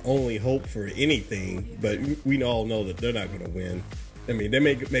only hope for anything, but we all know that they're not going to win. I mean, they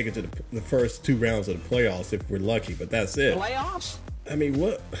make it to the first 2 rounds of the playoffs if we're lucky, but that's it. Playoffs? I mean,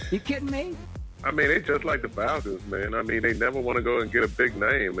 what? You kidding me? I mean, they just like the Falcons, man. I mean, they never want to go and get a big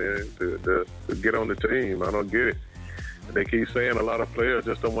name, man, to get on the team. I don't get it. They keep saying a lot of players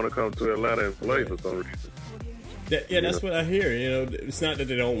just don't want to come to Atlanta and play for some reason. That's what I hear. It's not that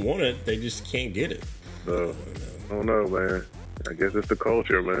they don't want it; they just can't get it. So, I don't know, man. I guess it's the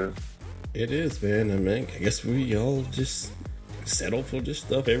culture, man. It is, man. I mean, I guess we all just settle for this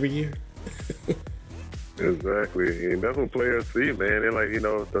stuff every year. Exactly, and that's what players see, man. They're like,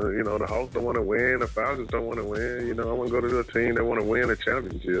 the Hawks don't want to win, the Falcons don't want to win. I want to go to a team that want to win a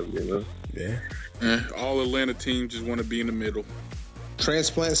championship. Yeah. All Atlanta teams just want to be in the middle.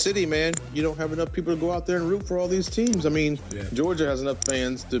 Transplant City, man. You don't have enough people to go out there and root for all these teams. I mean, Georgia has enough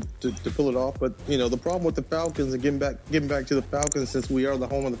fans to pull it off, but the problem with the Falcons, and getting back to the Falcons, since we are the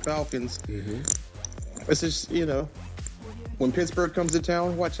home of the Falcons, it's just when Pittsburgh comes to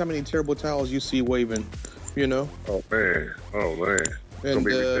town, watch how many terrible towels you see waving. Oh man. And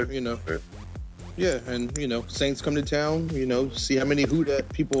Saints come to town. See how many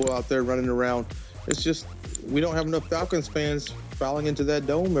Houdat people out there running around. It's just we don't have enough Falcons fans filing into that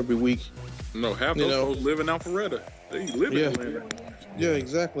dome every week. No, half those folks live in Alpharetta. They live in Atlanta. Yeah,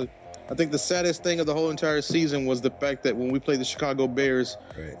 exactly. I think the saddest thing of the whole entire season was the fact that when we played the Chicago Bears,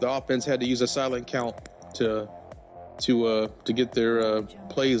 the offense had to use a silent count to get their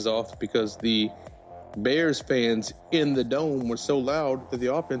plays off because the Bears fans in the dome were so loud that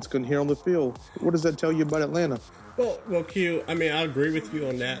the offense couldn't hear on the field. What does that tell you about Atlanta? Well, Q, I mean, I agree with you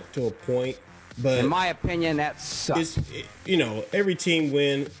on that to a point. But in my opinion, that sucks. Every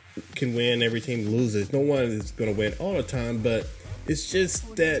team can win, every team loses. No one is going to win all the time, but it's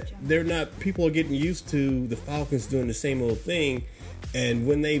just that people are getting used to the Falcons doing the same old thing. And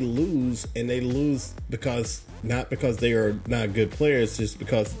when they lose, not because they are not good players, just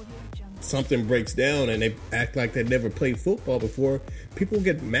because something breaks down and they act like they never played football before, people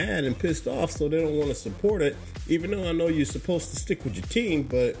get mad and pissed off, so they don't want to support it. Even though I know you're supposed to stick with your team,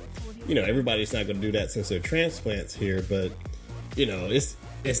 but everybody's not going to do that since they're transplants here. But it's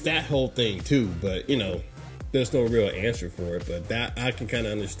that whole thing too. But there's no real answer for it. But that I can kind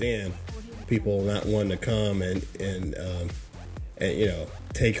of understand people not wanting to come and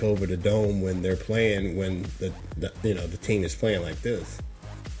take over the dome when they're playing, when the team is playing like this.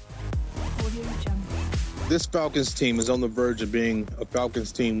 This Falcons team is on the verge of being a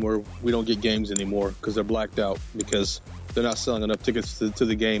Falcons team where we don't get games anymore because they're blacked out, because they're not selling enough tickets to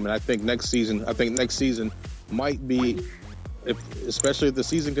the game. And I think next season might be, especially if the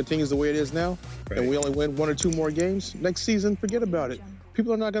season continues the way it is now, right, and we only win 1 or 2 more games next season, forget about it.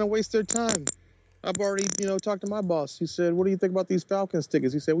 People are not going to waste their time. I've already, talked to my boss. He said, "What do you think about these Falcons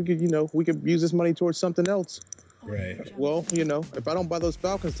tickets?" He said, we could use this money towards something else." Right. Well, if I don't buy those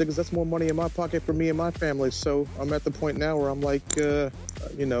Falcons tickets, that's more money in my pocket for me and my family. So I'm at the point now where I'm like, I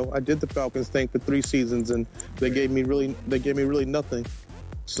did the Falcons thing for 3 seasons, and they gave me really nothing.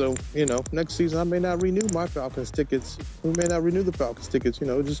 So, next season I may not renew my Falcons tickets. We may not renew the Falcons tickets.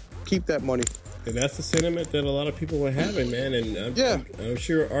 Just keep that money. And that's the sentiment that a lot of people are having, man. And I'm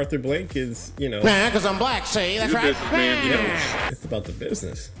sure Arthur Blank is, because I'm black, see? That's right. It's about the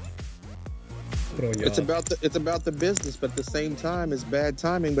business. It's about the business, but at the same time, it's bad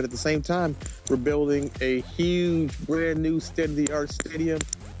timing. But at the same time, we're building a huge, brand new, state-of-the-art stadium,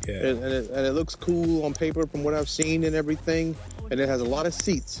 and it looks cool on paper from what I've seen and everything. And it has a lot of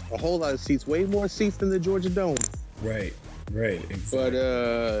seats, a whole lot of seats, way more seats than the Georgia Dome. Right, exactly. But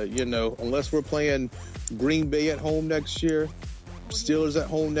unless we're playing Green Bay at home next year, Steelers at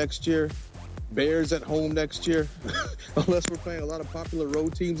home next year, Bears at home next year, unless we're playing a lot of popular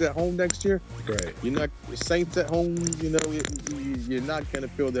road teams at home next year, right? Saints at home. You're not going to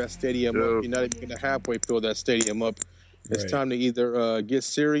fill that stadium up. You're not even going to halfway fill that stadium up. It's time to either get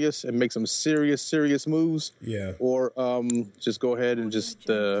serious and make some serious moves, or just go ahead and just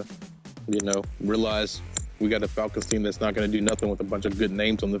realize we got a Falcons team that's not going to do nothing with a bunch of good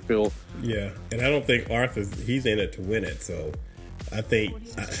names on the field. Yeah, and I don't think he's in it to win it, so. I think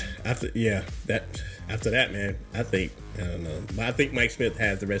after that, man, I don't know. I think Mike Smith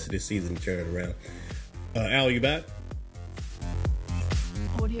has the rest of this season to turn it around. Al, you back?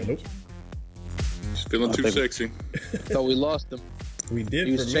 Nope. He's feeling too sexy. Thought we lost him. We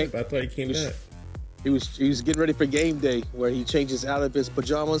did for a minute, but I thought he came back. He was getting ready for game day, where he changes out of his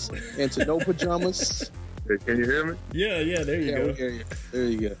pajamas into no pajamas. Hey, can you hear me? Yeah, there you go. We hear you. There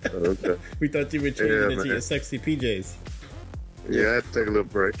you go. Okay. We thought you were changing into your sexy PJs. Yeah, I had to take a little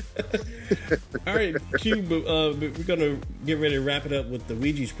break. All right, Q, we're going to get ready to wrap it up with the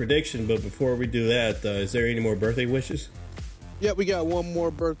Ouija's prediction, but before we do that, is there any more birthday wishes? Yeah, we got one more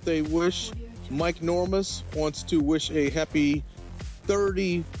birthday wish. Mike Normus wants to wish a happy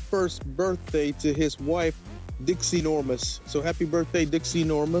 31st birthday to his wife, Dixie Normus. So happy birthday, Dixie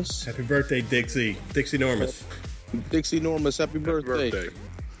Normus. Happy birthday, Dixie. Dixie Normus. Dixie Normus, happy birthday.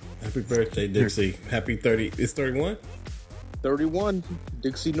 Happy birthday, Dixie. Happy 30. It's 31? 31.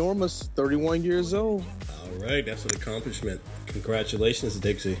 Dixie Normus, 31 years old. All right, that's an accomplishment. Congratulations,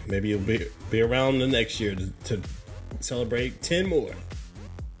 Dixie. Maybe you'll be around the next year to celebrate 10 more.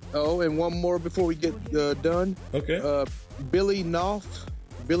 Oh, and one more before we get done. Okay. Billy Knopf.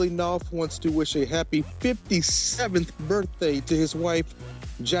 Billy Knopf wants to wish a happy 57th birthday to his wife,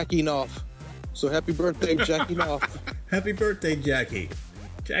 Jackie Knopf. So happy birthday, Jackie Knopf. Happy birthday, Jackie.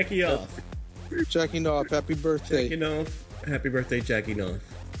 Jackie off. Jackie Knopf, happy birthday. Jackie Knopf. Happy birthday, Jackie Knopf.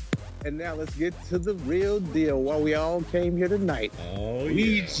 And now let's get to the real deal. Why we all came here tonight. Oh,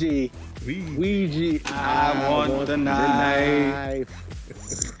 yeah. Ouija. I want the knife.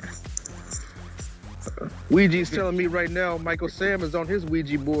 Ouija's telling me right now Michael Sam is on his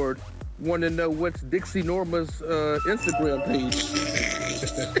Ouija board wanting to know what's Dixie Norma's Instagram page.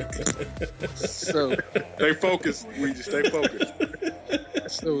 So stay focused, Ouija. Stay focused.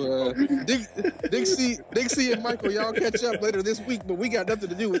 So Dixie and Michael, y'all catch up later this week, but we got nothing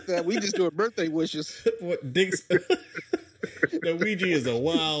to do with that. We just doing birthday wishes. What Dixie? No, Ouija is a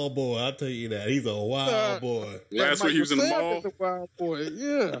wild boy. I'll tell you that. He's a wild boy. Last week he was in the mall. A wild boy,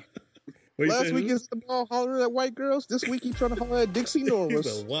 yeah. Last week it's the ball hollering at white girls. This week he's trying to holler at Dixie Norris.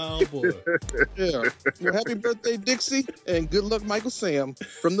 He's a wild boy. Yeah. Well, happy birthday, Dixie, and good luck, Michael Sam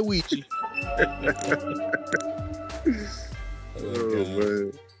from the Ouija. Oh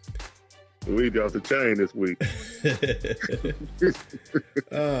man. We off the chain this week.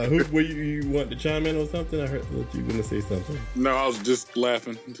 Who were you want to chime in on something? I heard that you were going to say something. No, I was just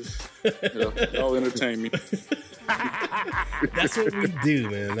laughing. Y'all entertain me. That's what we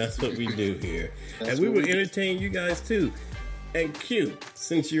do, man. That's what we do here. And we will entertain you guys too. And Q,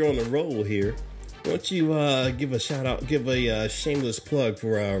 since you're on the roll here, why don't you give a shout out, give a shameless plug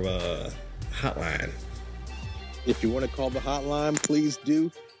for our hotline. If you want to call the hotline, please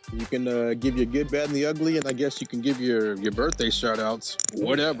do. You can give your good, bad, and the ugly, and I guess you can give your birthday shout-outs,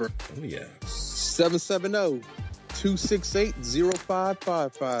 whatever. Oh, yeah.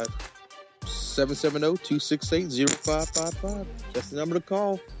 770-268-0555. 770-268-0555. That's the number to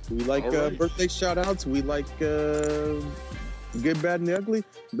call. We like birthday shout-outs. We like good, bad, and the ugly.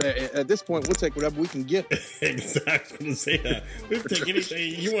 But at this point, we'll take whatever we can get. Exactly. We'll take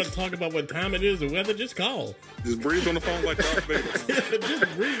anything. You want to talk about what time it is, the weather, just call. Just breathe on the phone like Darth Vader. Just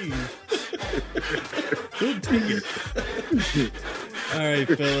breathe. We'll take it. All right,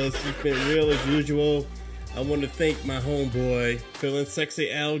 fellas. It's been real as usual. I want to thank my homeboy, Feeling Sexy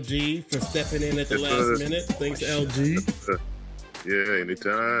LG, for stepping in at the last minute. Thanks, LG. Yeah,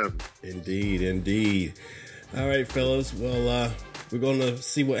 anytime. Indeed. All right, fellas. Well, we're going to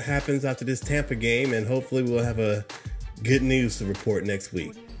see what happens after this Tampa game, and hopefully we'll have a good news to report next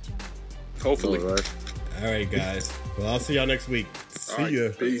week. Hopefully. All right, guys. Well, I'll see y'all next week. See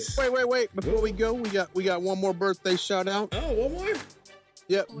ya. Peace. Wait. Before we go, we got one more birthday shout out. Oh, one more?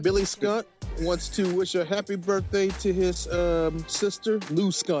 Yep. Billy Skunt wants to wish a happy birthday to his sister, Lou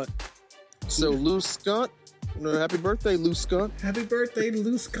Skunt. So, Lou Skunt, happy birthday, Lou Skunt. Happy birthday,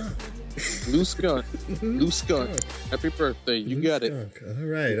 Lou Skunt. Lou Skunt. Lou Skunt. Happy birthday. You Lou got Skunk. it. All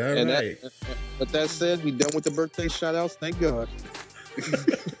right. But that said, we done with the birthday shout outs. Thank God.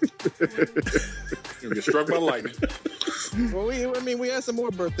 You'll get struck by lightning. Well, we had some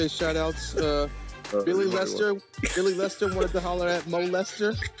more birthday shout outs. Billy Lester wanted to holler at Mo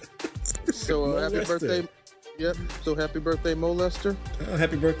Lester. So happy birthday. Yep. So happy birthday, Mo Lester. Oh,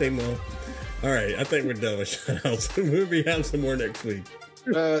 happy birthday, Mo. All right. I think we're done with shout outs. We'll be having some more next week.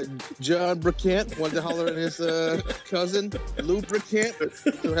 John Brickant wanted to holler at his cousin, Lou Brickant.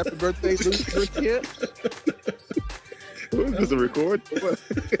 So happy birthday, Lou Brickant. Is this a record?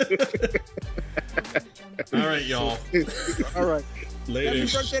 All right, y'all. All right. Later.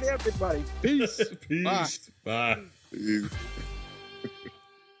 Happy birthday to everybody. Peace. Peace. Bye. Peace.